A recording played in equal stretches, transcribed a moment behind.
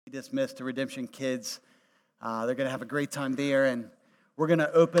dismissed to Redemption Kids. They're going to have a great time there, and we're going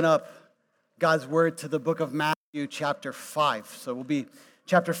to open up God's Word to the book of Matthew, chapter 5. So we'll be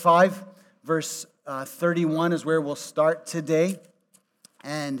chapter 5, verse 31 is where we'll start today.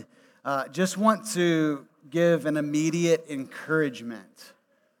 And just want to give an immediate encouragement.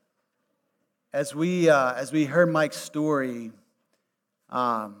 As we heard Mike's story,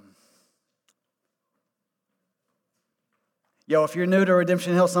 if you're new to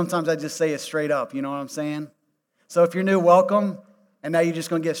Redemption Hill, sometimes I just say it straight up, you know what I'm saying? So if you're new, welcome, and now you're just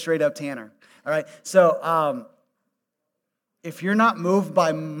going to get straight up Tanner. All right, so if you're not moved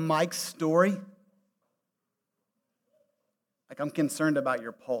by Mike's story, I'm concerned about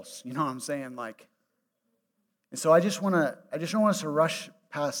your pulse, you know what I'm saying? And so I just don't want us to rush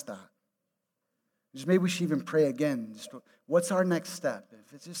past that. Just maybe we should even pray again. Just, what's our next step?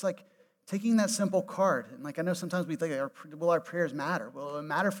 If it's just taking that simple card, and I know sometimes we think, will our prayers matter? Will it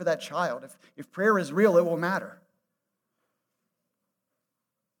matter for that child? If prayer is real, it will matter.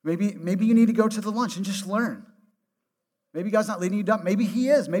 Maybe you need to go to the lunch and just learn. Maybe God's not leading you down. Maybe He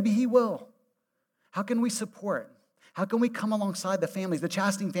is. Maybe He will. How can we support? How can we come alongside the families, the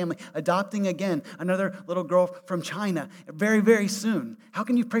Chastain family, adopting again another little girl from China very, very soon? How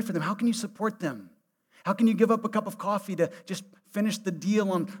can you pray for them? How can you support them? How can you give up a cup of coffee to just finish the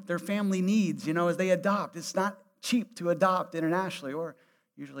deal on their family needs, as they adopt? It's not cheap to adopt internationally or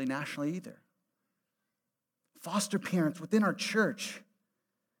usually nationally either. Foster parents within our church,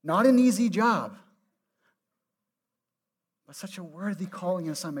 not an easy job, but such a worthy calling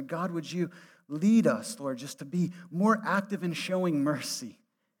and assignment. God, would you lead us, Lord, just to be more active in showing mercy.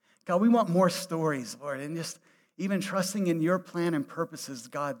 God, we want more stories, Lord, and just even trusting in your plan and purposes,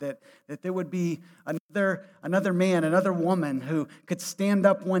 God, that there would be another man, another woman who could stand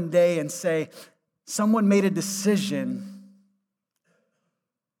up one day and say, someone made a decision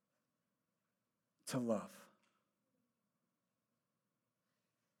to love.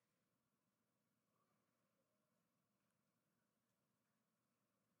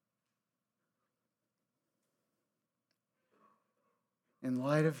 In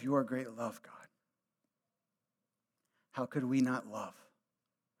light of your great love, God, how could we not love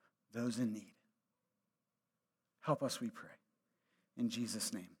those in need? Help us, we pray. In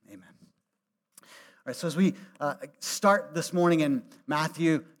Jesus' name, amen. All right, so as we start this morning in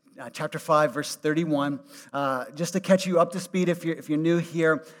Matthew chapter 5, verse 31, just to catch you up to speed if you're new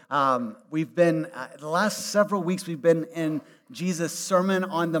here, we've been, the last several weeks, we've been in Jesus' Sermon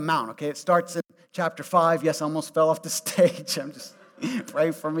on the Mount, okay? It starts in chapter 5. Yes, I almost fell off the stage. Pray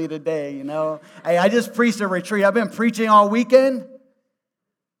for me today, Hey, I just preached a retreat. I've been preaching all weekend.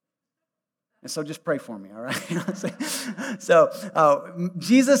 And so just pray for me, all right? So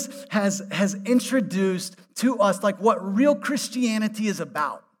Jesus has introduced to us what real Christianity is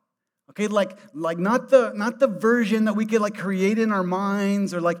about. Okay, not the version that we could create in our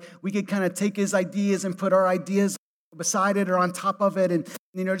minds, or we could kind of take his ideas and put our ideas beside it or on top of it and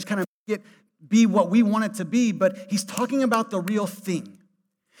just kind of be what we want it to be, but he's talking about the real thing.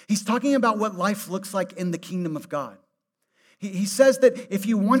 He's talking about what life looks like in the kingdom of God. He says that if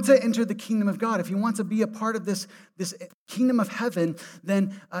you want to enter the kingdom of God, if you want to be a part of this kingdom of heaven,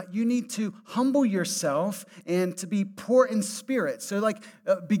 then you need to humble yourself and to be poor in spirit. So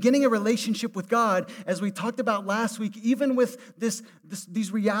beginning a relationship with God, as we talked about last week, even with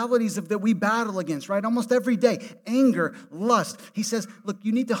these realities that we battle against, right? Almost every day, anger, lust. He says, look,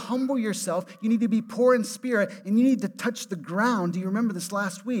 you need to humble yourself. You need to be poor in spirit, and you need to touch the ground. Do you remember this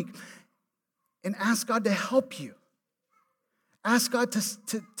last week? And ask God to help you. Ask God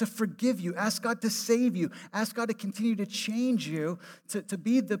to forgive you. Ask God to save you. Ask God to continue to change you to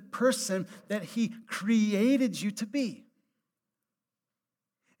be the person that He created you to be.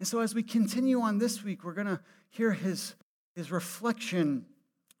 And so as we continue on this week, we're going to hear his reflection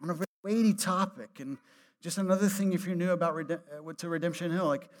on a very weighty topic. And just another thing, if you're new to Redemption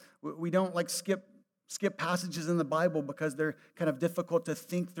Hill, we don't skip passages in the Bible because they're kind of difficult to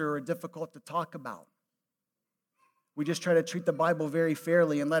think through or difficult to talk about. We just try to treat the Bible very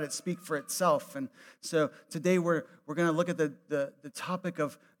fairly and let it speak for itself. And so today we're going to look at the topic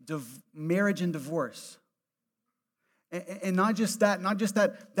of marriage and divorce. And not just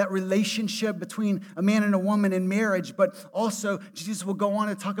that relationship between a man and a woman in marriage, but also Jesus will go on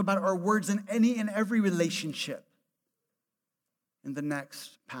to talk about our words in any and every relationship in the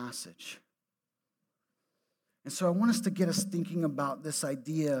next passage. And so I want us to get us thinking about this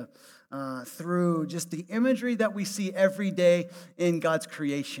idea through just the imagery that we see every day in God's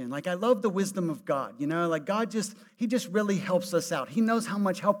creation. I love the wisdom of God, God He just really helps us out. He knows how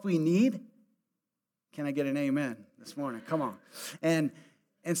much help we need. Can I get an amen this morning? Come on. And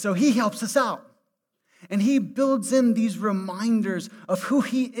And so he helps us out. And he builds in these reminders of who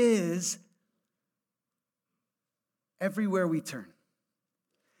he is everywhere we turn.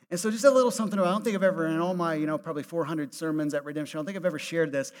 And so just a little something, I don't think I've ever, in all my, probably 400 sermons at Redemption, I don't think I've ever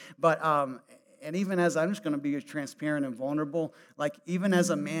shared this, but, and even as, I'm just going to be transparent and vulnerable, like even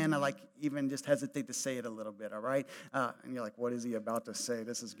as a man, I even just hesitate to say it a little bit, all right? And you're like, what is he about to say?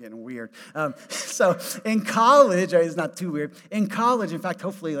 This is getting weird. So in college, it's not too weird. In college, in fact,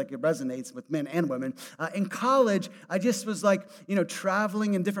 hopefully it resonates with men and women. In college, I just was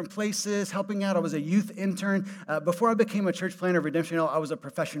traveling in different places, helping out. I was a youth intern. Before I became a church planner of Redemption, I was a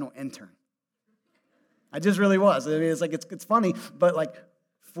professional intern. I just really was. I mean, it's funny, but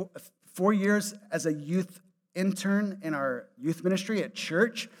 4 years as a youth intern in our youth ministry at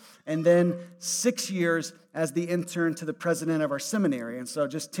church, and then 6 years as the intern to the president of our seminary. And so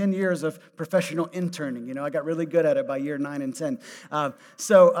just 10 years of professional interning. I got really good at it by year 9 and 10. But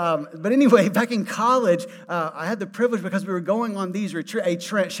anyway, back in college, I had the privilege because we were going on these retreats.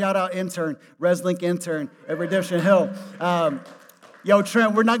 Trent, shout out intern, ResLink intern at Redemption Hill. Yo,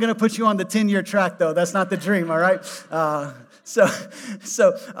 Trent, we're not going to put you on the 10-year track, though. That's not the dream, all right? So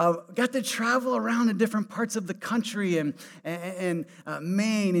got to travel around in different parts of the country and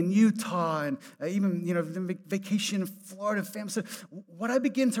Maine and Utah and even, vacation in Florida family. So what I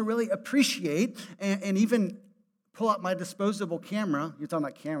begin to really appreciate and even pull out my disposable camera. You're talking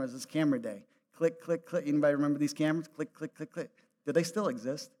about cameras. It's camera day. Click, click, click. Anybody remember these cameras? Click, click, click, click. Do they still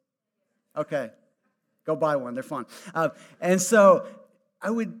exist? Okay. Go buy one. They're fun. And so I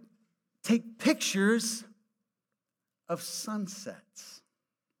would take pictures of sunsets.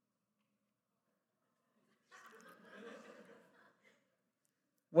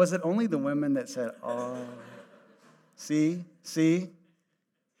 Was it only the women that said, oh, see?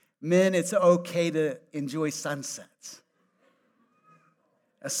 Men, it's okay to enjoy sunsets.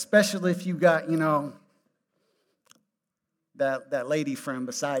 Especially if you got, that lady friend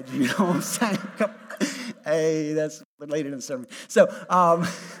beside you, you know what I'm saying? Hey, that's the lady didn't serve me. So,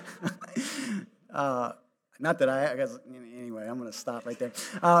 not that I guess, anyway, I'm going to stop right there.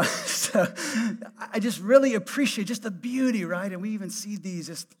 So I just really appreciate just the beauty, right? And we even see these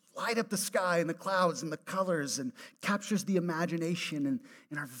just light up the sky and the clouds and the colors and captures the imagination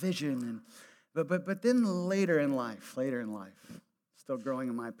and our vision. But then later in life, still growing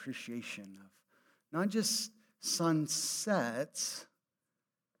in my appreciation of not just sunsets,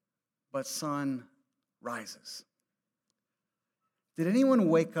 but sunrises. Did anyone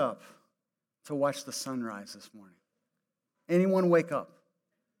wake up to watch the sunrise this morning? Anyone wake up?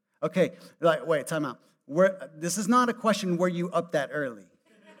 Okay, wait, time out. This is not a question, were you up that early?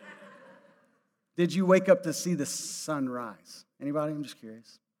 Did you wake up to see the sunrise? Anybody? I'm just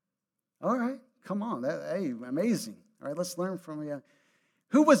curious. All right, come on. Hey, amazing. All right, let's learn from you.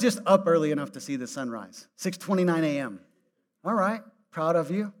 Who was just up early enough to see the sunrise? 6:29 a.m. All right, proud of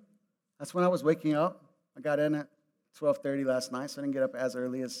you. That's when I was waking up. I got in at 12:30 last night, so I didn't get up as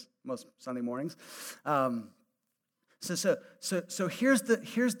early as most Sunday mornings. So here's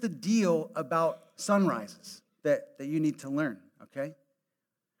the deal about sunrises that you need to learn, okay?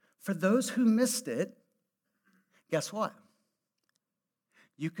 For those who missed it, guess what?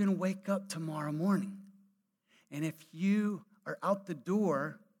 You can wake up tomorrow morning, and if you are out the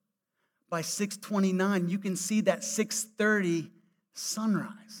door by 6:29, you can see that 6:30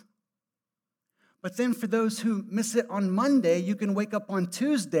 sunrise. But then for those who miss it on Monday, you can wake up on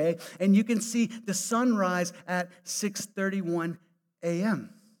Tuesday and you can see the sunrise at 6:31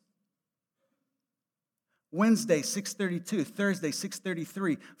 a.m. Wednesday, 6:32. Thursday,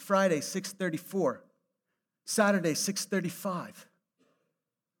 6:33. Friday, 6:34. Saturday, 6:35.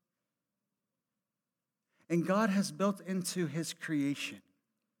 And God has built into his creation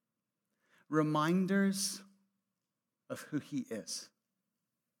reminders of who he is.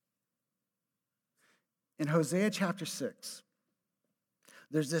 In Hosea chapter 6,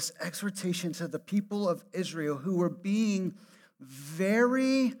 there's this exhortation to the people of Israel who were being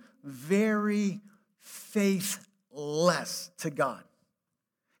very, very faithless to God.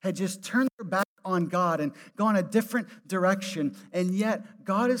 Had just turned their back on God and gone a different direction. And yet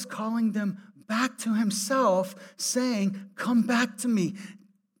God is calling them back to himself, saying, come back to me.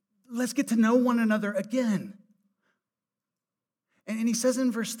 Let's get to know one another again. And he says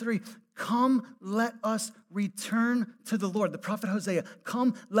in verse 3, come, let us return to the Lord. The prophet Hosea,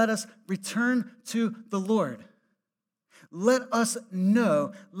 come, let us return to the Lord. Let us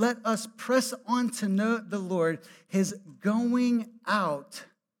know, let us press on to know the Lord. His going out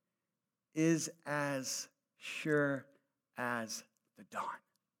is as sure as the dawn.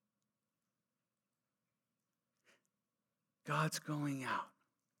 God's going out.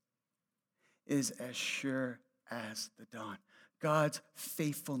 is as sure as the dawn. God's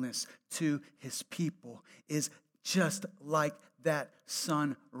faithfulness to his people is just like that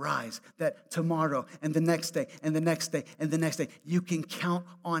sunrise, that tomorrow and the next day and the next day and the next day, you can count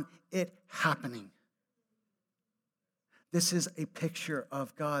on it happening. This is a picture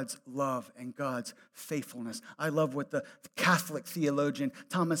of God's love and God's faithfulness. I love what the Catholic theologian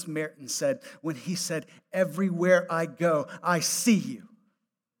Thomas Merton said when he said, "Everywhere I go, I see you."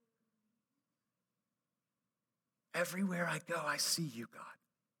 Everywhere I go, I see you, God.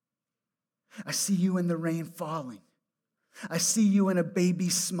 I see you in the rain falling. I see you in a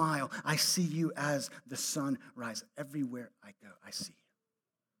baby's smile. I see you as the sun rises. Everywhere I go, I see you.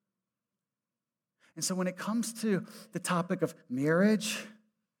 And so when it comes to the topic of marriage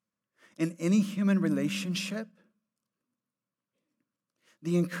in any human relationship,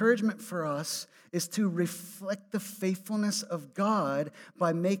 the encouragement for us is to reflect the faithfulness of God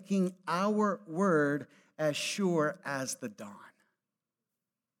by making our word as sure as the dawn.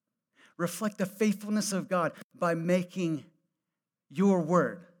 Reflect the faithfulness of God by making your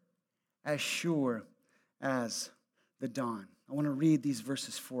word as sure as the dawn. I want to read these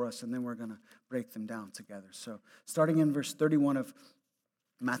verses for us, and then we're going to break them down together. So, starting in verse 31 of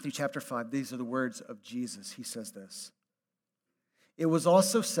Matthew chapter 5, these are the words of Jesus. He says this: "It was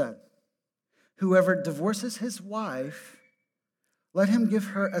also said, whoever divorces his wife, let him give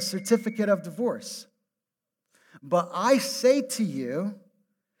her a certificate of divorce. But I say to you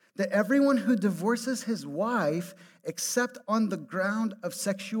that everyone who divorces his wife, except on the ground of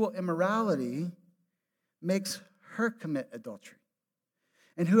sexual immorality, makes her commit adultery.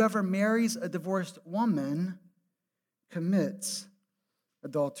 And whoever marries a divorced woman commits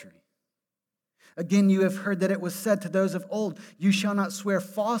adultery. Again, you have heard that it was said to those of old, 'You shall not swear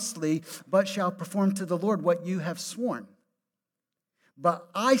falsely, but shall perform to the Lord what you have sworn.' But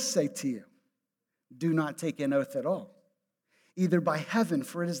I say to you, do not take an oath at all, either by heaven,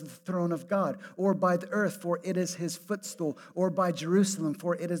 for it is the throne of God, or by the earth, for it is his footstool, or by Jerusalem,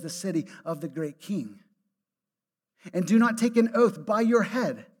 for it is the city of the great king. And do not take an oath by your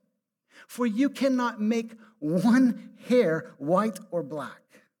head, for you cannot make one hair white or black.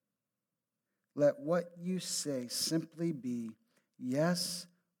 Let what you say simply be yes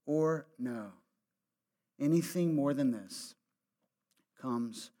or no. Anything more than this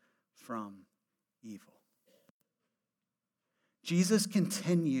comes from evil." Jesus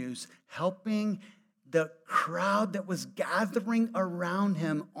continues helping the crowd that was gathering around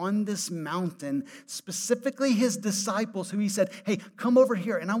him on this mountain, specifically his disciples, who he said, "Hey, come over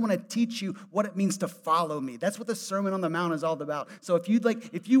here and I want to teach you what it means to follow me." That's what the Sermon on the Mount is all about. So if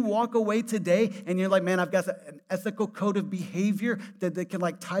you walk away today and you're like, "Man, I've got an ethical code of behavior that can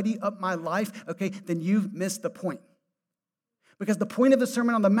tidy up my life," okay, then you've missed the point. Because the point of the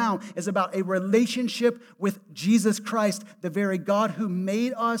Sermon on the Mount is about a relationship with Jesus Christ, the very God who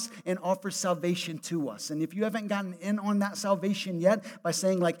made us and offers salvation to us. And if you haven't gotten in on that salvation yet by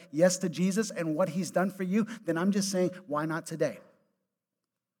saying yes to Jesus and what he's done for you, then I'm just saying, why not today?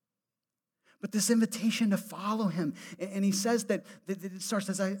 But this invitation to follow him, and he says that it starts,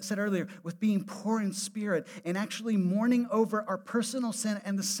 as I said earlier, with being poor in spirit and actually mourning over our personal sin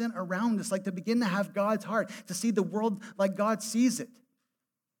and the sin around us, to begin to have God's heart, to see the world like God sees it.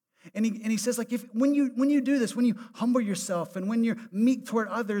 And he says, when you do this, when you humble yourself and when you're meek toward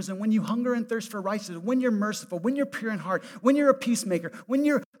others and when you hunger and thirst for righteousness, when you're merciful, when you're pure in heart, when you're a peacemaker, when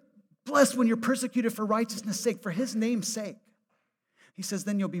you're blessed, when you're persecuted for righteousness' sake, for his name's sake, he says,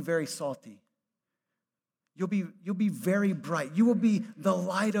 then you'll be very salty. You'll be very bright. You will be the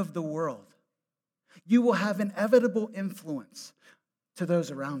light of the world. You will have inevitable influence to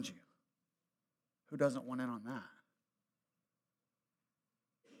those around you. Who doesn't want in on that?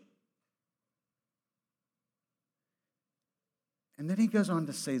 And then he goes on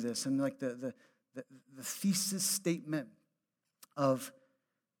to say this, and the thesis statement of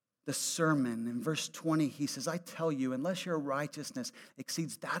the sermon. In verse 20, he says, "I tell you, unless your righteousness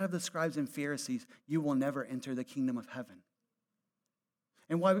exceeds that of the scribes and Pharisees, you will never enter the kingdom of heaven."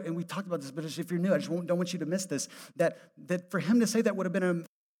 And we talked about this, but if you're new, I just don't want you to miss this, that for him to say that would have been a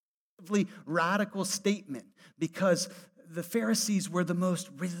relatively radical statement, because the Pharisees were the most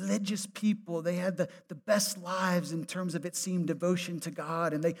religious people. They had the best lives in terms of, it seemed, devotion to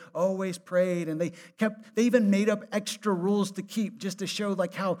God, and they always prayed, and they even made up extra rules to keep just to show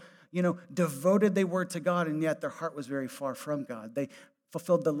how devoted they were to God, and yet their heart was very far from God. They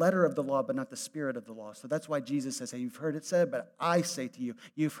fulfilled the letter of the law, but not the spirit of the law. So that's why Jesus says, "Hey, you've heard it said, but I say to you."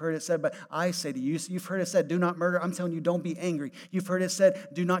 You've heard it said, but I say to you. You've heard it said, "Do not murder." I'm telling you, don't be angry. You've heard it said,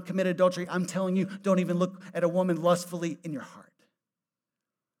 "Do not commit adultery." I'm telling you, don't even look at a woman lustfully in your heart.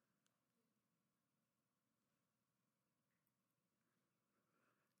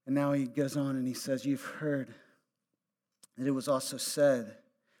 And now he goes on and he says, you've heard that it was also said,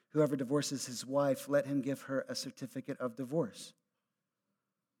 whoever divorces his wife, let him give her a certificate of divorce.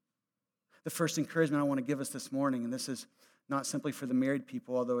 The first encouragement I want to give us this morning, and this is not simply for the married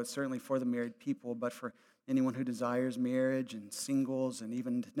people, although it's certainly for the married people, but for anyone who desires marriage and singles and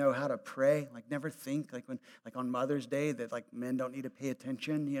even to know how to pray. Like never think like on Mother's Day that like men don't need to pay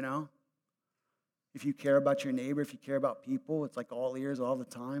attention, you know? If you care about your neighbor, if you care about people, it's like all ears all the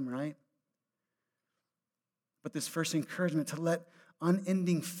time, right? But this first encouragement to let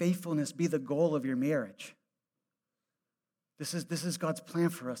unending faithfulness be the goal of your marriage. This is God's plan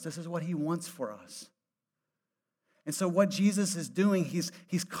for us. This is what he wants for us. And so what Jesus is doing,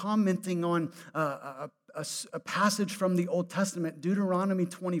 he's commenting on a passage from the Old Testament, Deuteronomy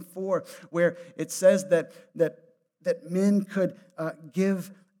 24, where it says that men could give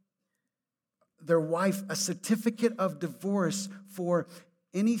their wife a certificate of divorce for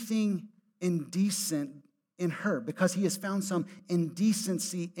anything indecent in her, because he has found some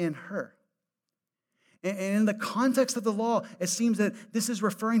indecency in her. And in the context of the law, it seems that this is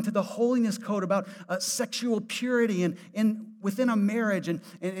referring to the holiness code about sexual purity and within a marriage and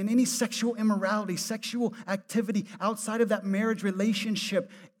any sexual immorality, sexual activity outside of that marriage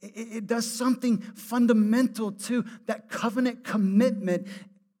relationship. It does something fundamental to that covenant commitment.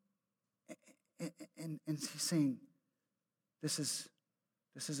 And he's saying, this is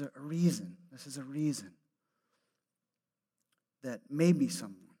a reason. This is a reason that maybe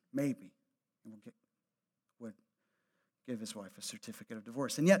someone, would give his wife a certificate of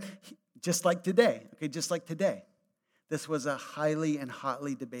divorce. And yet, just like today, this was a highly and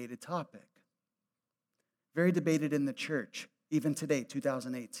hotly debated topic. Very debated in the church, even today,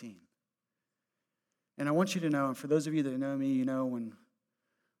 2018. And I want you to know, and for those of you that know me, you know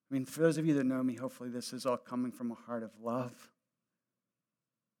for those of you that know me, hopefully this is all coming from a heart of love,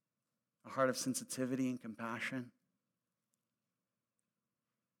 a heart of sensitivity and compassion.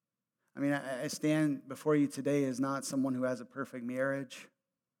 I mean, I stand before you today as not someone who has a perfect marriage.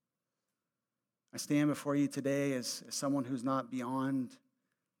 I stand before you today as someone who's not beyond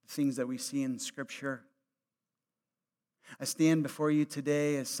the things that we see in Scripture. I stand before you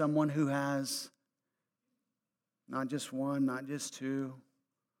today as someone who has not just one, not just two,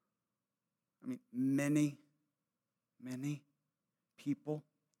 many people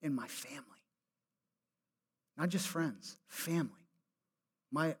in my family. Not just friends, family.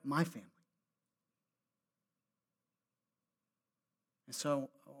 My family. And so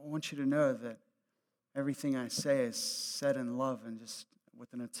I want you to know that everything I say is said in love and just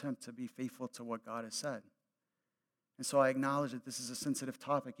with an attempt to be faithful to what God has said. And so I acknowledge that this is a sensitive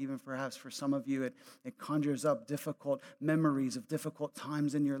topic. Even perhaps for some of you, it conjures up difficult memories of difficult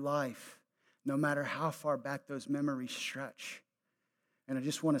times in your life, no matter how far back those memories stretch. And I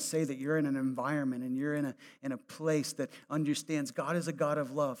just want to say that you're in an environment and you're in a place that understands God is a God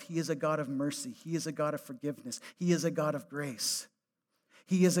of love. He is a God of mercy. He is a God of forgiveness. He is a God of grace.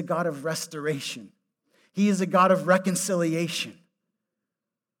 He is a God of restoration. He is a God of reconciliation.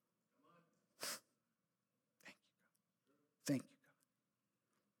 Thank you.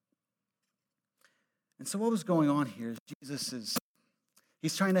 And so what was going on here is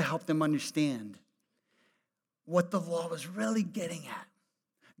he's trying to help them understand what the law was really getting at.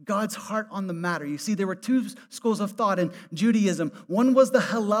 God's heart on the matter. You see, there were two schools of thought in Judaism. One was the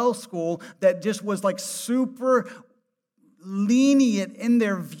Hillel school that just was like super lenient in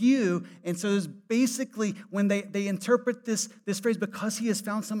their view. And so it's basically when they interpret this phrase, because he has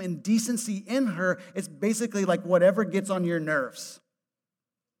found some indecency in her, it's basically like whatever gets on your nerves.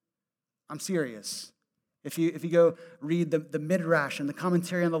 I'm serious. If you go read the Midrash and the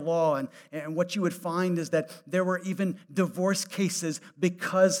commentary on the law, and what you would find is that there were even divorce cases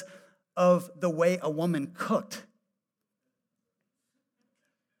because of the way a woman cooked.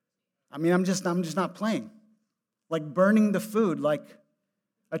 I mean, I'm just not playing. Like burning the food, like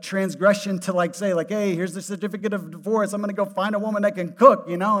a transgression to like say, like, hey, here's the certificate of divorce. I'm going to go find a woman that can cook,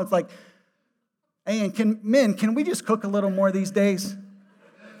 you know? It's like, hey, and can we just cook a little more these days?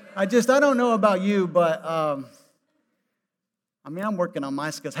 I don't know about you, but I'm working on my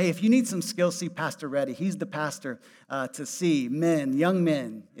skills. Hey, if you need some skills, see Pastor Reddy. He's the pastor to see men, young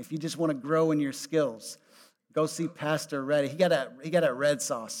men. If you just want to grow in your skills, go see Pastor Reddy. He got that red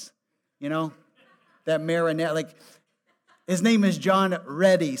sauce, you know, that marinara. Like his name is John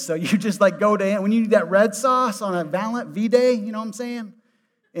Reddy, so you just like go to him when you need that red sauce on a Valent V-Day. You know what I'm saying?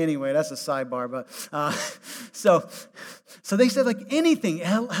 Anyway, that's a sidebar. But so they said like anything,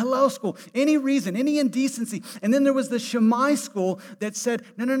 Hillel school, any reason, any indecency. And then there was the Shammai school that said,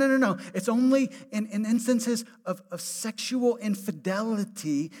 no. It's only in instances of sexual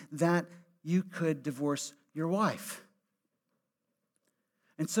infidelity that you could divorce your wife.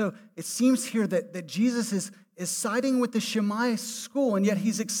 And so it seems here that Jesus is siding with the Shammai school, and yet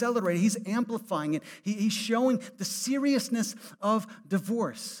he's accelerating, he's amplifying it. He's showing the seriousness of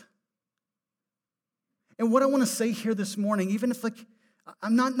divorce. And what I want to say here this morning, even if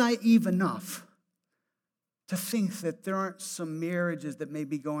I'm not naive enough to think that there aren't some marriages that may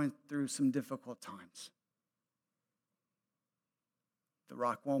be going through some difficult times. The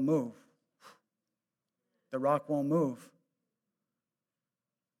rock won't move. The rock won't move.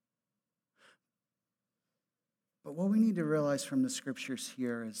 But what we need to realize from the scriptures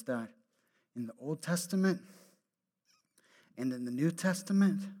here is that in the Old Testament and in the New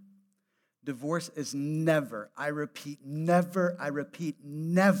Testament, divorce is never, I repeat, never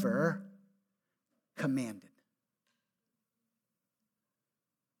commanded.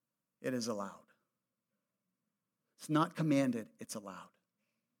 It is allowed. It's not commanded, it's allowed.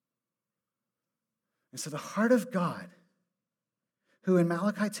 And so the heart of God, who in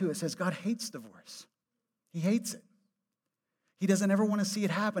Malachi 2, it says God hates divorce. He hates it. He doesn't ever want to see it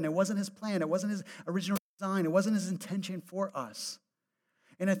happen. It wasn't his plan. It wasn't his original design. It wasn't his intention for us.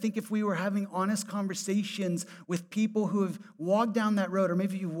 And I think if we were having honest conversations with people who have walked down that road, or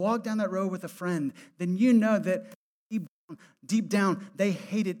maybe you walked down that road with a friend, then you know that deep down, they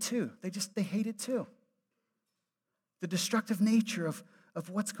hate it too. They hate it too. The destructive nature of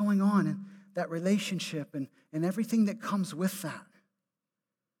what's going on in that relationship and everything that comes with that.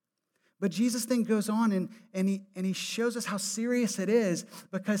 But Jesus then goes on and he shows us how serious it is,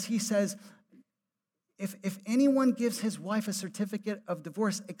 because he says, if anyone gives his wife a certificate of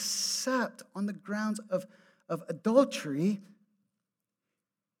divorce except on the grounds of adultery,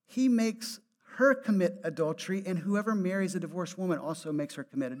 he makes her commit adultery, and whoever marries a divorced woman also makes her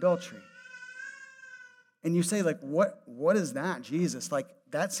commit adultery. And you say, like, what is that, Jesus? Like,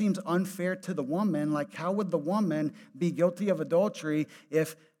 that seems unfair to the woman. Like, how would the woman be guilty of adultery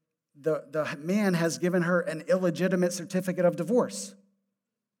if the man has given her an illegitimate certificate of divorce?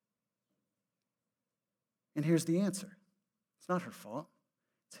 And here's the answer. It's not her fault.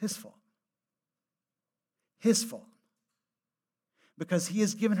 It's his fault. His fault. Because he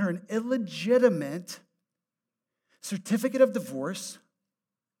has given her an illegitimate certificate of divorce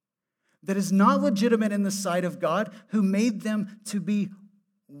that is not legitimate in the sight of God, who made them to be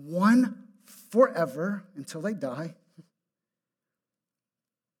one forever until they die.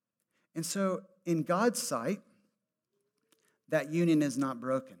 And so, in God's sight, that union is not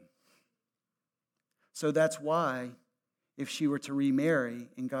broken. So that's why, if she were to remarry,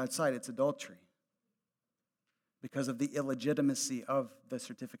 in God's sight, it's adultery. Because of the illegitimacy of the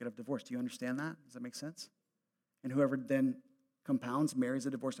certificate of divorce. Do you understand that? Does that make sense? And whoever then compounds, marries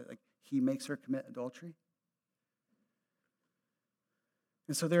a divorce, like he makes her commit adultery.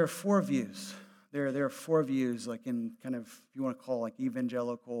 And so there are four views. There are four views, like in kind of, if you want to call like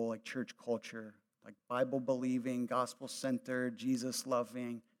evangelical, like church culture, like Bible-believing, gospel-centered,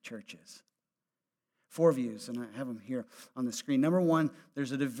 Jesus-loving churches. Four views, and I have them here on the screen. Number one,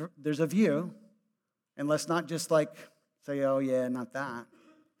 there's a view, and let's not just like say, oh yeah, not that.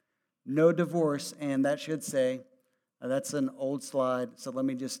 No divorce, and that should say, that's an old slide, so let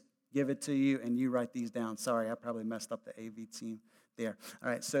me just give it to you, and you write these down. Sorry, I probably messed up the AV team there. All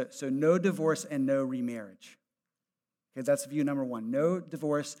right, so no divorce and no remarriage. Okay, that's view number one. No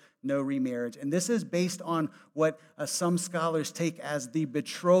divorce, no remarriage. And this is based on what some scholars take as the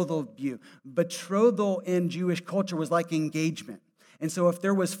betrothal view. Betrothal in Jewish culture was like engagement. And so if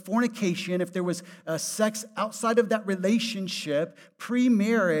there was fornication, if there was sex outside of that relationship,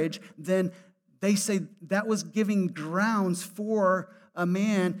 pre-marriage, then they say that was giving grounds for a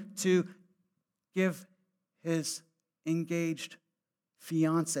man to give his engaged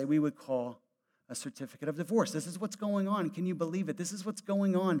fiance, we would call a certificate of divorce. This is what's going on. Can you believe it? This is what's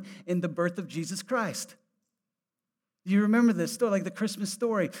going on in the birth of Jesus Christ. Do you remember this story, like the Christmas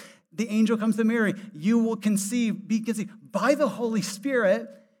story? The angel comes to Mary. You will be conceived by the Holy Spirit,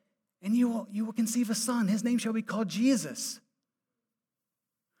 and you will conceive a son. His name shall be called Jesus.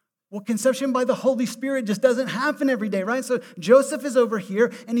 Well, conception by the Holy Spirit just doesn't happen every day, right? So Joseph is over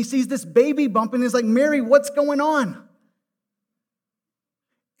here, and he sees this baby bump, and he's like, Mary, what's going on?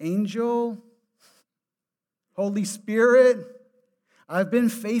 Angel, Holy Spirit, I've been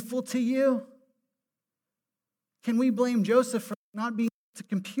faithful to you. Can we blame Joseph for not being to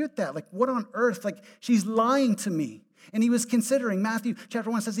compute that. Like, what on earth? Like, she's lying to me. And he was considering, Matthew chapter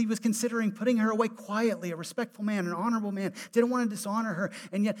 1 says he was considering putting her away quietly, a respectful man, an honorable man, didn't want to dishonor her.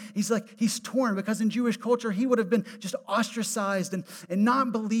 And yet he's torn because in Jewish culture, he would have been just ostracized and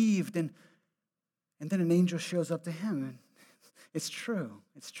not believed. And then an angel shows up to him. And it's true.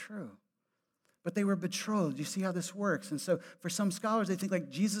 But they were betrothed. You see how this works? And so for some scholars, they think like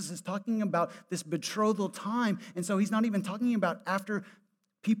Jesus is talking about this betrothal time. And so he's not even talking about after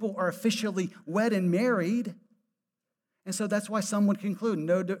people are officially wed and married. And so that's why some would conclude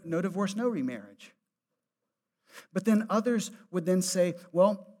no divorce, no remarriage. But then others would then say,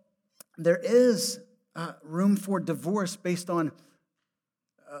 well, there is room for divorce based on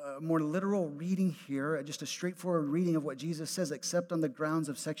a more literal reading here, just a straightforward reading of what Jesus says, except on the grounds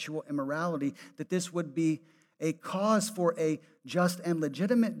of sexual immorality, that this would be a cause for a just and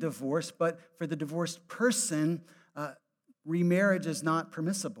legitimate divorce, but for the divorced person, remarriage is not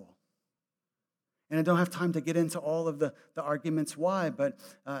permissible. And I don't have time to get into all of the arguments why, but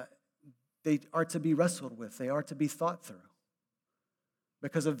they are to be wrestled with. They are to be thought through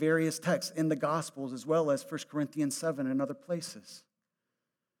because of various texts in the Gospels as well as 1 Corinthians 7 and other places.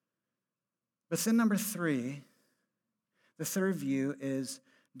 But sin number 3, the third view is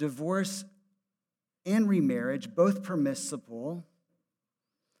divorce and remarriage, both permissible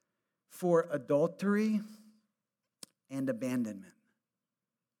for adultery and abandonment.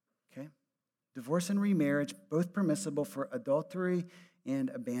 Okay? Divorce and remarriage, both permissible for adultery and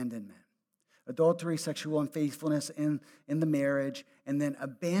abandonment. Adultery, sexual unfaithfulness in the marriage, and then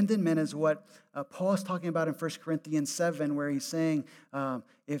abandonment is what Paul is talking about in 1 Corinthians 7, where he's saying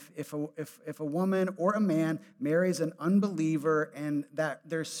if a woman or a man marries an unbeliever and that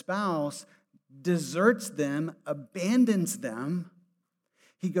their spouse deserts them, abandons them,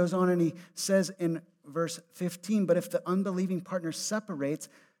 he goes on and he says in verse 15, but if the unbelieving partner separates,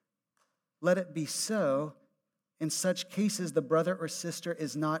 let it be so. In such cases, the brother or sister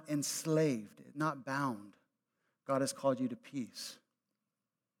is not enslaved, not bound. God has called you to peace.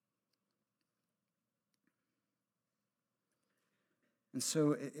 And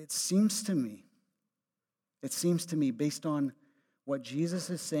so it seems to me, based on what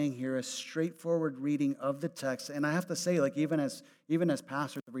Jesus is saying here, a straightforward reading of the text, and I have to say, like even as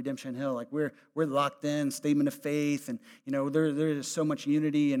pastors of Redemption Hill, like we're locked in, statement of faith, and there's so much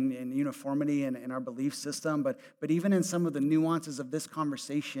unity and uniformity in our belief system, but even in some of the nuances of this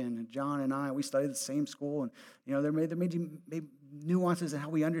conversation, John and I, we studied the same school, and there may be nuances in how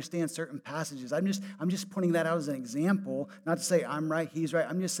we understand certain passages. I'm just pointing that out as an example, not to say I'm right, he's right.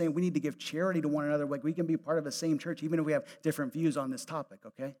 I'm just saying we need to give charity to one another. Like we can be part of the same church even if we have different views on this topic,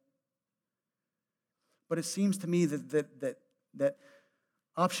 okay? But it seems to me that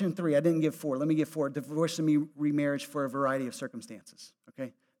option 3, I didn't give 4. Let me give 4. Divorce and remarriage for a variety of circumstances,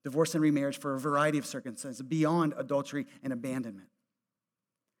 okay? Divorce and remarriage for a variety of circumstances beyond adultery and abandonment.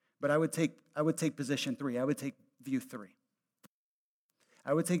 But I would take position 3. I would take view 3.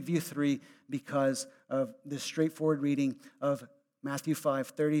 I would take view 3 because of the straightforward reading of Matthew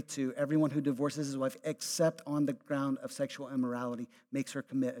 5:32. Everyone who divorces his wife except on the ground of sexual immorality makes her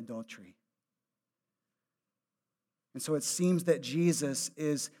commit adultery. And so it seems that Jesus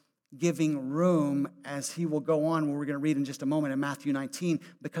is giving room, as he will go on, where we're going to read in just a moment in Matthew 19,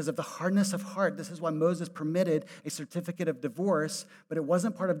 because of the hardness of heart. This is why Moses permitted a certificate of divorce, but it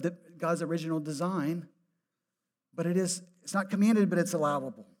wasn't part of God's original design. But it's not commanded, but it's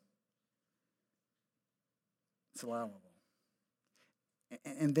allowable. It's allowable.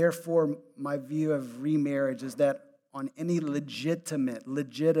 And therefore, my view of remarriage is that on any legitimate,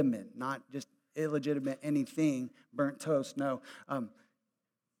 not just illegitimate anything, burnt toast, no,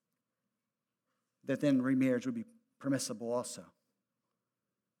 that then remarriage would be permissible also.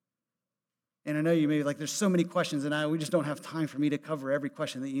 And I know you may be like, there's so many questions, and we just don't have time for me to cover every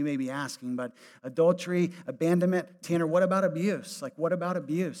question that you may be asking, but adultery, abandonment, Tanner, what about abuse? Like, what about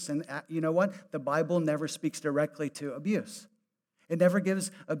abuse? And you know what? The Bible never speaks directly to abuse. It never gives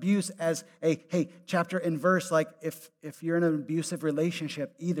abuse as a chapter and verse, like if you're in an abusive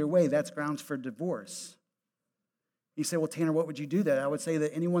relationship, either way, that's grounds for divorce. You say, well, Tanner, what would you do then? I would say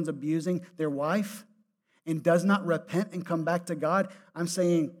that anyone's abusing their wife and does not repent and come back to God, I'm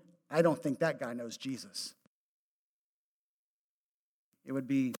saying, I don't think that guy knows Jesus. It would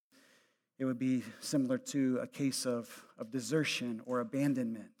be similar to a case of desertion or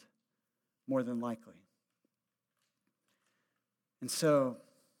abandonment, more than likely. And so,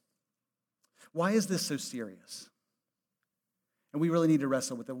 why is this so serious? And we really need to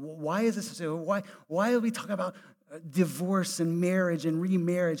wrestle with it. Why is this so serious? Why do we talk about divorce and marriage and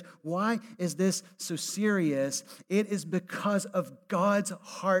remarriage. Why is this so serious? It is because of God's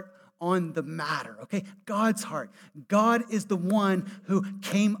heart on the matter, okay? God's heart. God is the one who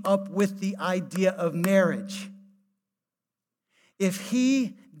came up with the idea of marriage. If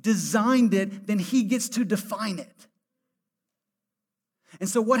he designed it, then he gets to define it. And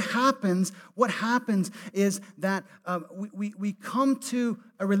so what happens is that we come to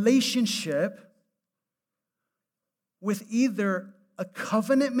a relationship with either a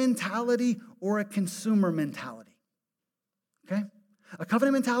covenant mentality or a consumer mentality, okay? A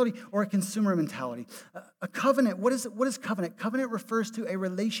covenant mentality or a consumer mentality. A covenant, what is covenant? Covenant refers to a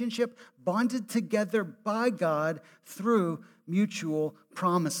relationship bonded together by God through mutual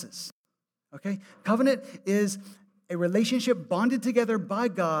promises, okay? Covenant is a relationship bonded together by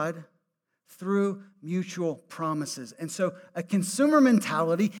God through mutual promises. And so a consumer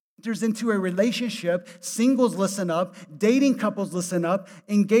mentality enters into a relationship. Singles, listen up. Dating couples, listen up.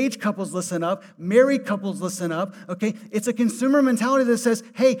 Engaged couples, listen up. Married couples, listen up. Okay? It's a consumer mentality that says,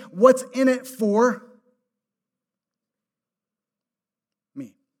 hey, what's in it for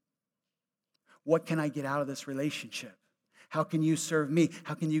me? What can I get out of this relationship? How can you serve me?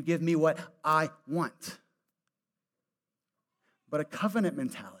 How can you give me what I want? But a covenant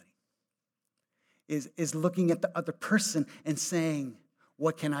mentality is looking at the other person and saying,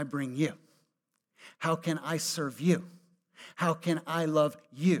 what can I bring you? How can I serve you? How can I love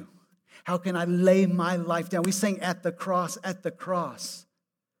you? How can I lay my life down? We sang at the cross, at the cross.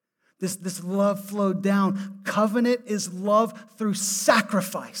 This love flowed down. Covenant is love through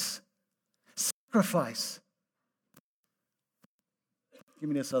sacrifice. Sacrifice. Give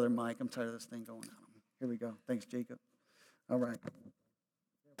me this other mic. I'm tired of this thing going on. Here we go. Thanks, Jacob. All right.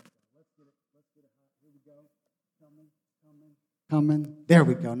 Let's get it hot. Here we go. Coming. There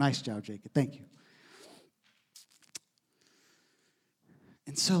we go. Nice job, Jacob. Thank you.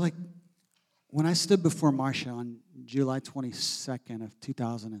 And so, when I stood before Marcia on July 22nd of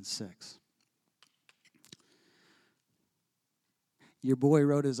 2006, your boy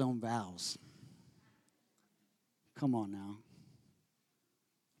wrote his own vows. Come on now.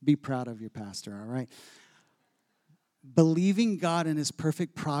 Be proud of your pastor, all right? Believing God in his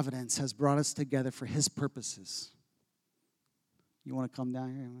perfect providence has brought us together for his purposes. You want to come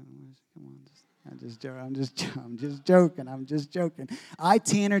down here? Come on. I'm just joking. I,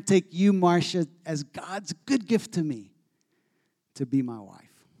 Tanner, take you, Marcia, as God's good gift to me to be my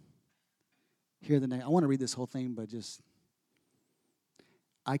wife. Hear the name. I want to read this whole thing, but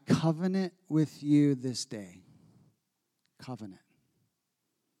I covenant with you this day. Covenant.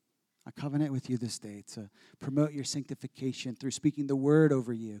 I covenant with you this day to promote your sanctification through speaking the word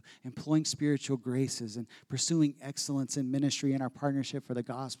over you, employing spiritual graces, and pursuing excellence in ministry and our partnership for the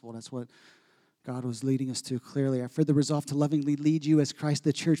gospel. That's what God was leading us to clearly. I further resolve to lovingly lead you as Christ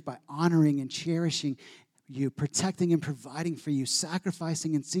the church by honoring and cherishing you, protecting and providing for you,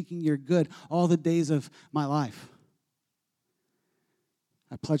 sacrificing and seeking your good all the days of my life.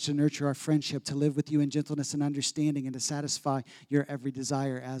 I pledge to nurture our friendship, to live with you in gentleness and understanding, and to satisfy your every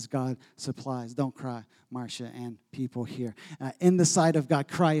desire as God supplies. Don't cry, Marcia and people here. In the sight of God,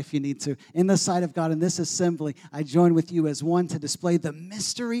 cry if you need to. In the sight of God in this assembly, I join with you as one to display the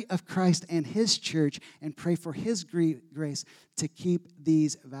mystery of Christ and his church and pray for his grace to keep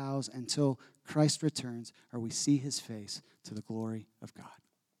these vows until Christ returns or we see his face to the glory of God.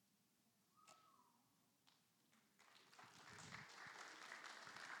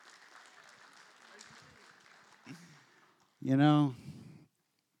 You know,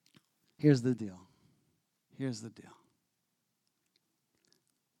 here's the deal.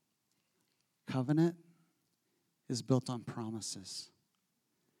 Covenant is built on promises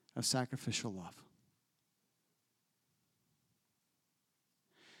of sacrificial love.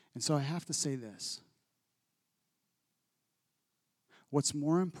 And so I have to say this. What's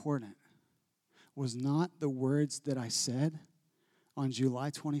more important was not the words that I said on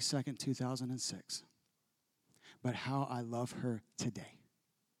July 22nd, 2006. But how I love her today.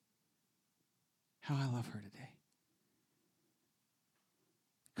 How I love her today.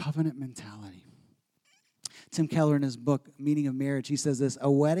 Covenant mentality. Tim Keller, in his book, Meaning of Marriage, he says this: a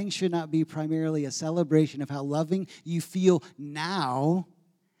wedding should not be primarily a celebration of how loving you feel now.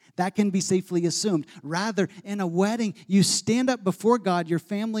 That can be safely assumed. Rather, in a wedding, you stand up before God, your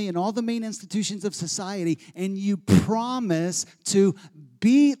family, and all the main institutions of society, and you promise to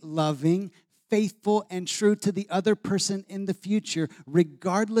be loving, faithful, and true to the other person in the future,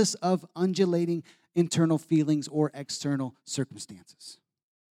 regardless of undulating internal feelings or external circumstances.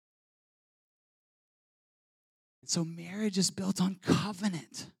 And so marriage is built on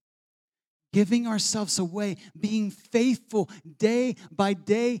covenant. Giving ourselves away, being faithful day by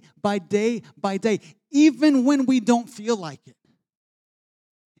day by day by day, even when we don't feel like it,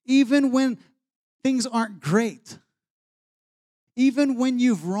 even when things aren't great, even when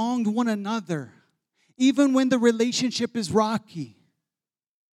you've wronged one another, even when the relationship is rocky.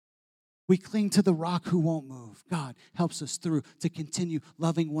 We cling to the rock who won't move. God helps us through to continue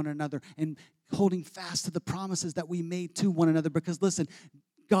loving one another and holding fast to the promises that we made to one another. Because listen,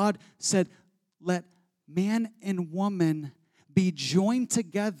 God said, let man and woman be joined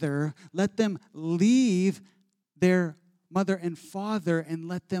together. Let them leave their mother and father and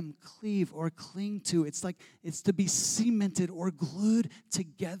let them cleave or cling to. It's like it's to be cemented or glued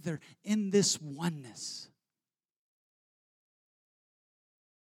together in this oneness.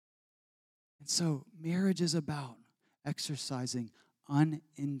 And so marriage is about exercising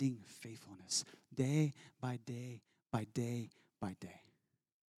unending faithfulness day by day by day by day.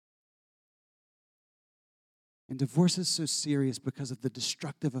 And divorce is so serious because of the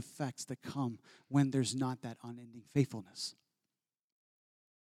destructive effects that come when there's not that unending faithfulness.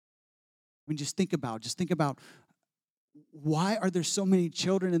 I mean, just think about why are there so many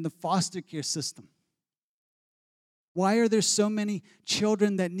children in the foster care system? Why are there so many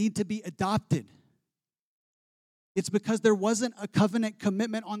children that need to be adopted? It's because there wasn't a covenant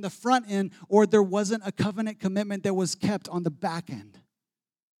commitment on the front end, or there wasn't a covenant commitment that was kept on the back end.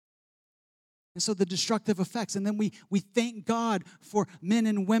 And so the destructive effects. And then we thank God for men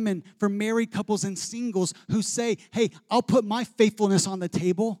and women, for married couples and singles who say, hey, I'll put my faithfulness on the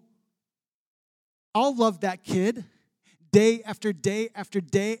table. I'll love that kid day after day after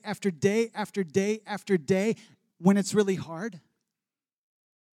day after day after day after day when it's really hard.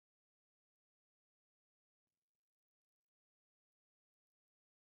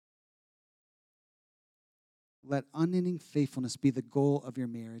 Let unending faithfulness be the goal of your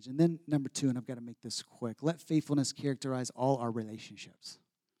marriage. And then number 2, and I've got to make this quick, let faithfulness characterize all our relationships.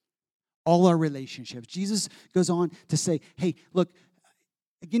 All our relationships. Jesus goes on to say, hey, look,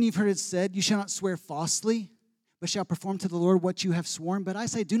 again, you've heard it said, you shall not swear falsely, but shall perform to the Lord what you have sworn. But I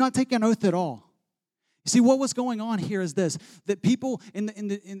say, do not take an oath at all. You see, what was going on here is this, that people in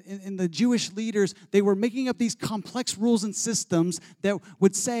the Jewish leaders, they were making up these complex rules and systems that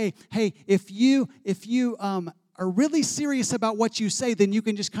would say, hey, if you are really serious about what you say, then you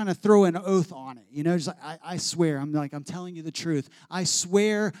can just kind of throw an oath on it. You know, just like, I swear, I'm telling you the truth. I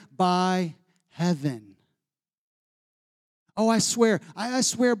swear by heaven. Oh, I swear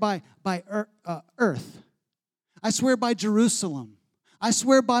by earth. I swear by Jerusalem. I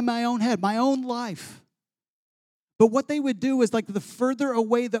swear by my own head, my own life. But what they would do is, like, the further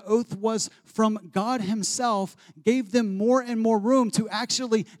away the oath was from God himself, gave them more and more room to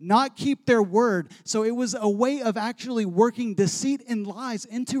actually not keep their word. So it was a way of actually working deceit and lies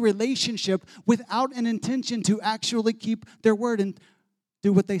into relationship without an intention to actually keep their word and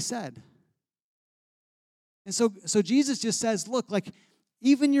do what they said. And so Jesus just says, look, like,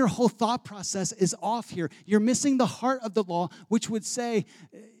 even your whole thought process is off here. You're missing the heart of the law, which would say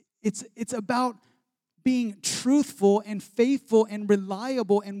it's about being truthful and faithful and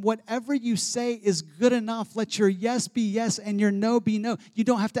reliable, and whatever you say is good enough. Let your yes be yes and your no be no. You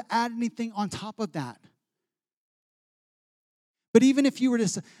don't have to add anything on top of that. But even if you were to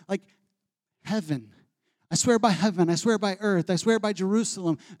say, like, heaven, I swear by heaven, I swear by earth, I swear by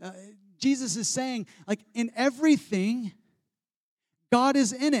Jerusalem. Jesus is saying, like, in everything, God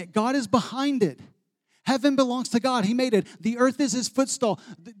is in it. God is behind it. Heaven belongs to God. He made it. The earth is his footstool.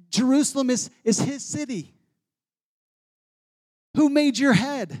 Jerusalem is his city. Who made your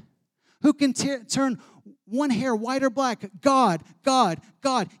head? Who can turn one hair white or black? God, God,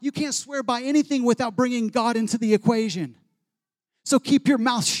 God. You can't swear by anything without bringing God into the equation. So keep your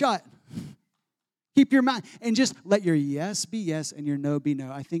mouth shut. Keep your mouth, and just let your yes be yes and your no be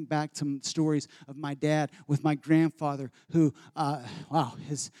no. I think back to stories of my dad with my grandfather who,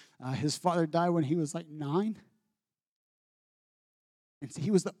 his father died when he was like 9. And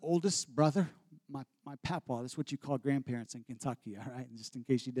he was the oldest brother. My papa, that's what you call grandparents in Kentucky, all right, just in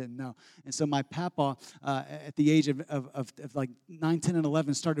case you didn't know. And so my papa, at the age of like 9, 10, and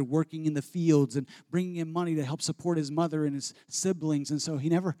 11, started working in the fields and bringing in money to help support his mother and his siblings. And so he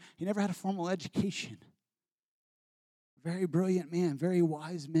never had a formal education. Very brilliant man, very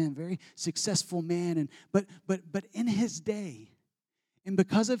wise man, very successful man. But in his day, and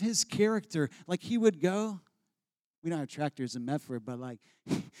because of his character, like, he would go. We don't have tractors in Medford, but like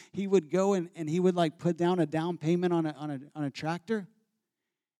he would go and he would like put down a down payment on a tractor.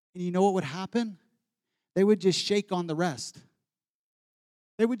 And you know what would happen? They would just shake on the rest.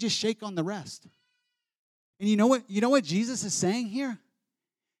 They would just shake on the rest. And you know what Jesus is saying here?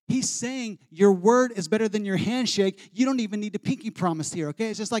 He's saying your word is better than your handshake. You don't even need a pinky promise here, okay?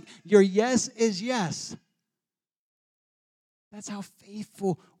 It's just like your yes is yes. That's how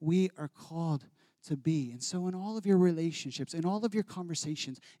faithful we are called to be. And so in all of your relationships, in all of your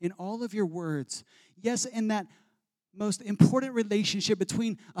conversations, in all of your words, yes, in that most important relationship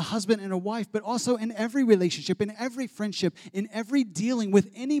between a husband and a wife, but also in every relationship, in every friendship, in every dealing with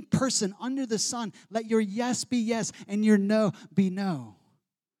any person under the sun, let your yes be yes and your no be no.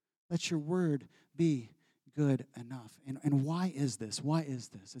 Let your word be good enough. And why is this? Why is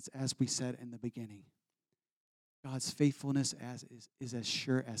this? It's as we said in the beginning. God's faithfulness is as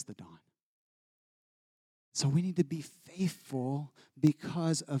sure as the dawn. So we need to be faithful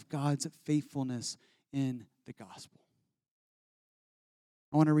because of God's faithfulness in the gospel.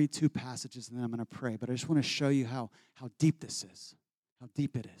 I want to read 2 passages and then I'm going to pray, but I just want to show you how deep this is, how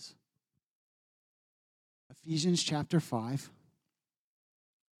deep it is. Ephesians chapter 5.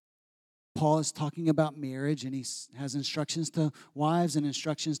 Paul is talking about marriage, and he has instructions to wives and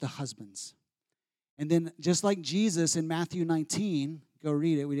instructions to husbands. And then just like Jesus in Matthew 19, go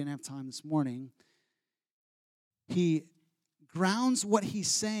read it, we didn't have time this morning, he grounds what he's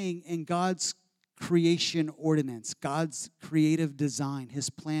saying in God's creation ordinance, God's creative design, his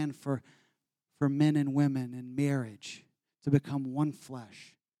plan for men and women in marriage to become one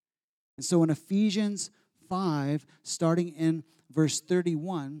flesh. And so in Ephesians 5, starting in verse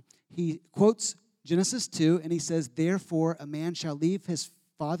 31, he quotes Genesis 2, and he says, "Therefore a man shall leave his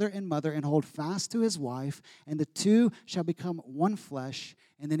father and mother and hold fast to his wife, and the two shall become one flesh."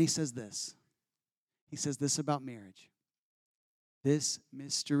 And then he says this. He says this about marriage. "This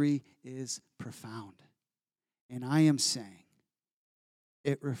mystery is profound, and I am saying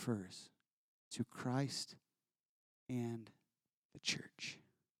it refers to Christ and the church."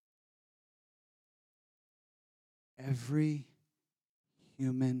 Every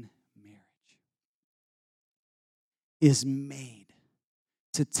human marriage is made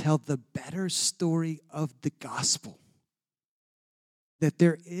to tell the better story of the gospel. That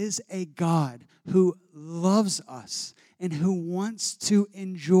there is a God who loves us and who wants to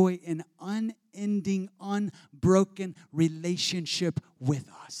enjoy an unending, unbroken relationship with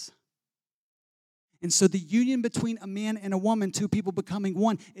us. And so the union between a man and a woman, 2 people becoming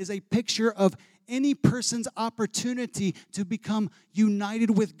one, is a picture of any person's opportunity to become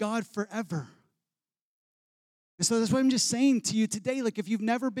united with God forever. And so that's what I'm just saying to you today. Like if you've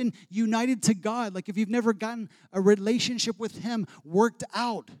never been united to God, like if you've never gotten a relationship with Him worked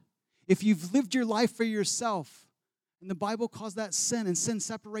out, if you've lived your life for yourself, and the Bible calls that sin, and sin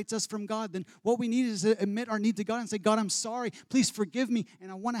separates us from God, then what we need is to admit our need to God and say, "God, I'm sorry. Please forgive me,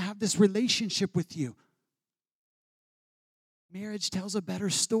 and I want to have this relationship with you." Marriage tells a better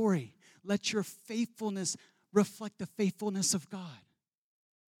story. Let your faithfulness reflect the faithfulness of God.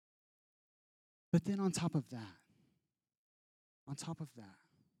 But then on top of that,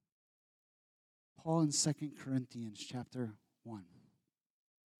 Paul in 2 Corinthians chapter 1.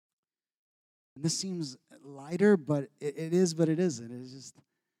 And this seems lighter, but it is, but it isn't. It's just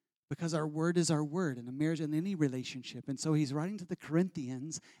because our word is our word in a marriage and any relationship. And so he's writing to the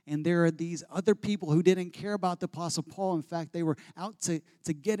Corinthians, and there are these other people who didn't care about the Apostle Paul. In fact, they were out to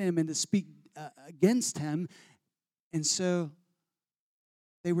get him and to speak against him. And so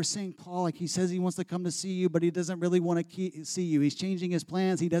they were saying, "Paul, like he says he wants to come to see you, but he doesn't really want to see you. He's changing his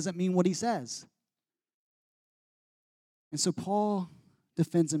plans. He doesn't mean what he says." And so Paul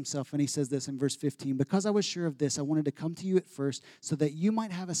defends himself, and he says this in verse 15, "Because I was sure of this, I wanted to come to you at first so that you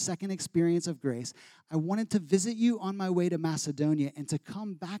might have a second experience of grace. I wanted to visit you on my way to Macedonia and to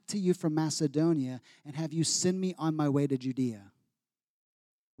come back to you from Macedonia and have you send me on my way to Judea.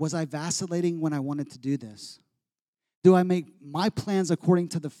 Was I vacillating when I wanted to do this? Do I make my plans according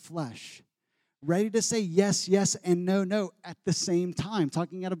to the flesh, ready to say yes, yes, and no, no at the same time,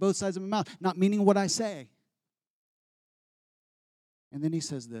 talking out of both sides of my mouth, not meaning what I say?" And then he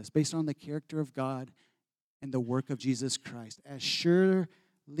says this, "Based on the character of God and the work of Jesus Christ, as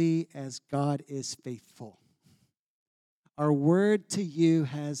surely as God is faithful, our word to you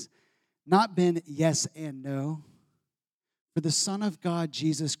has not been yes and no. For the Son of God,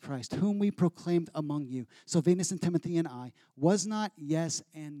 Jesus Christ, whom we proclaimed among you, Silvanus and Timothy and I, was not yes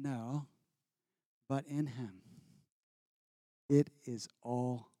and no, but in Him it is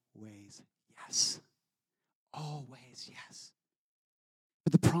always yes." Always yes. For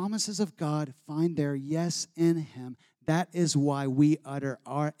the promises of God find their yes in Him. That is why we utter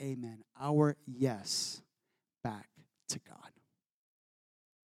our amen, our yes, back to God.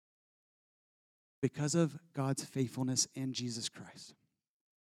 Because of God's faithfulness in Jesus Christ,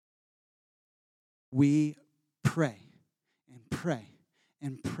 we pray and pray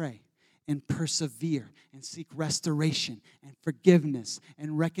and pray and persevere and seek restoration and forgiveness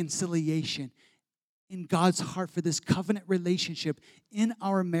and reconciliation in God's heart for this covenant relationship in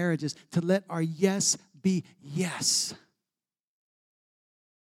our marriages, to let our yes be yes.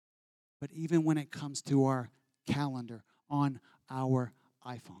 But even when it comes to our calendar on our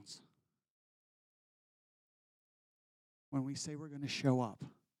iPhones, when we say we're going to show up,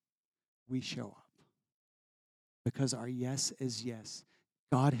 we show up. Because our yes is yes.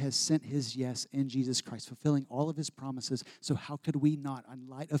 God has sent his yes in Jesus Christ, fulfilling all of his promises. So how could we not, in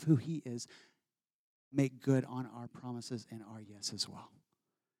light of who he is, make good on our promises and our yes as well?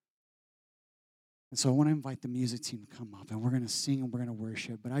 And so I want to invite the music team to come up, and we're going to sing and we're going to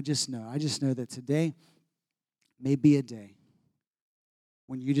worship. But I just know that today may be a day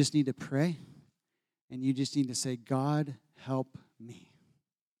when you just need to pray and you just need to say, God, help me.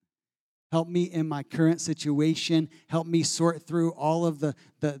 Help me in my current situation. Help me sort through all of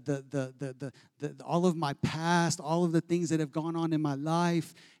all of my past, all of the things that have gone on in my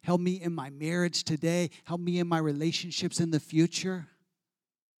life. Help me in my marriage today. Help me in my relationships in the future.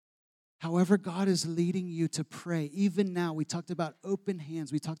 However God is leading you to pray, even now, we talked about open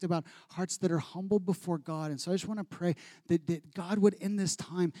hands. We talked about hearts that are humble before God. And so I just want to pray that God would, in this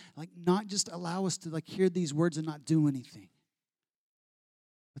time, not just allow us to hear these words and not do anything,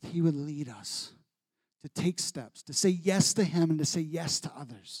 but he would lead us to take steps, to say yes to him and to say yes to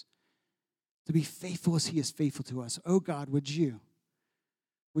others, to be faithful as he is faithful to us. Oh God, would you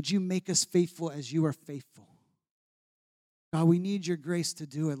make us faithful as you are faithful? God, we need your grace to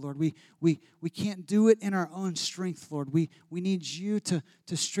do it, Lord. We can't do it in our own strength, Lord. We need you to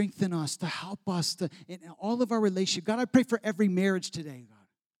strengthen us, to help us in all of our relationships. God, I pray for every marriage today, God.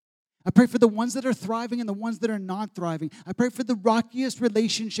 I pray for the ones that are thriving and the ones that are not thriving. I pray for the rockiest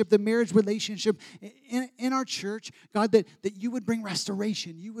relationship, the marriage relationship in our church, God, that you would bring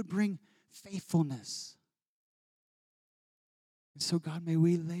restoration. You would bring faithfulness. And so, God, may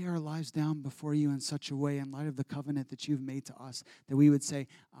we lay our lives down before you in such a way, in light of the covenant that you've made to us, that we would say,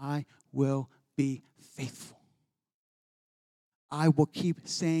 I will be faithful. I will keep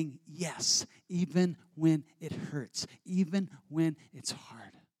saying yes, even when it hurts, even when it's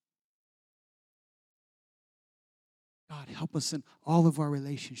hard. God, help us in all of our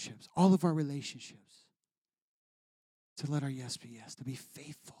relationships, to let our yes be yes, to be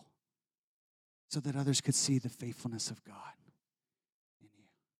faithful, so that others could see the faithfulness of God in you.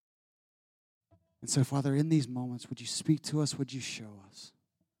 And so, Father, in these moments, would you speak to us? Would you show us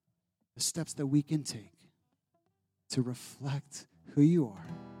the steps that we can take to reflect who you are?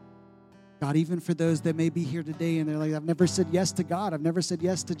 God, even for those that may be here today and they're like, I've never said yes to God. I've never said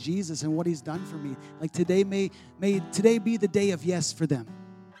yes to Jesus and what he's done for me. Like today may today be the day of yes for them.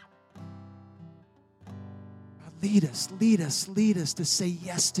 God, lead us to say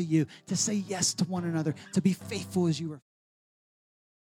yes to you, to say yes to one another, to be faithful as you are.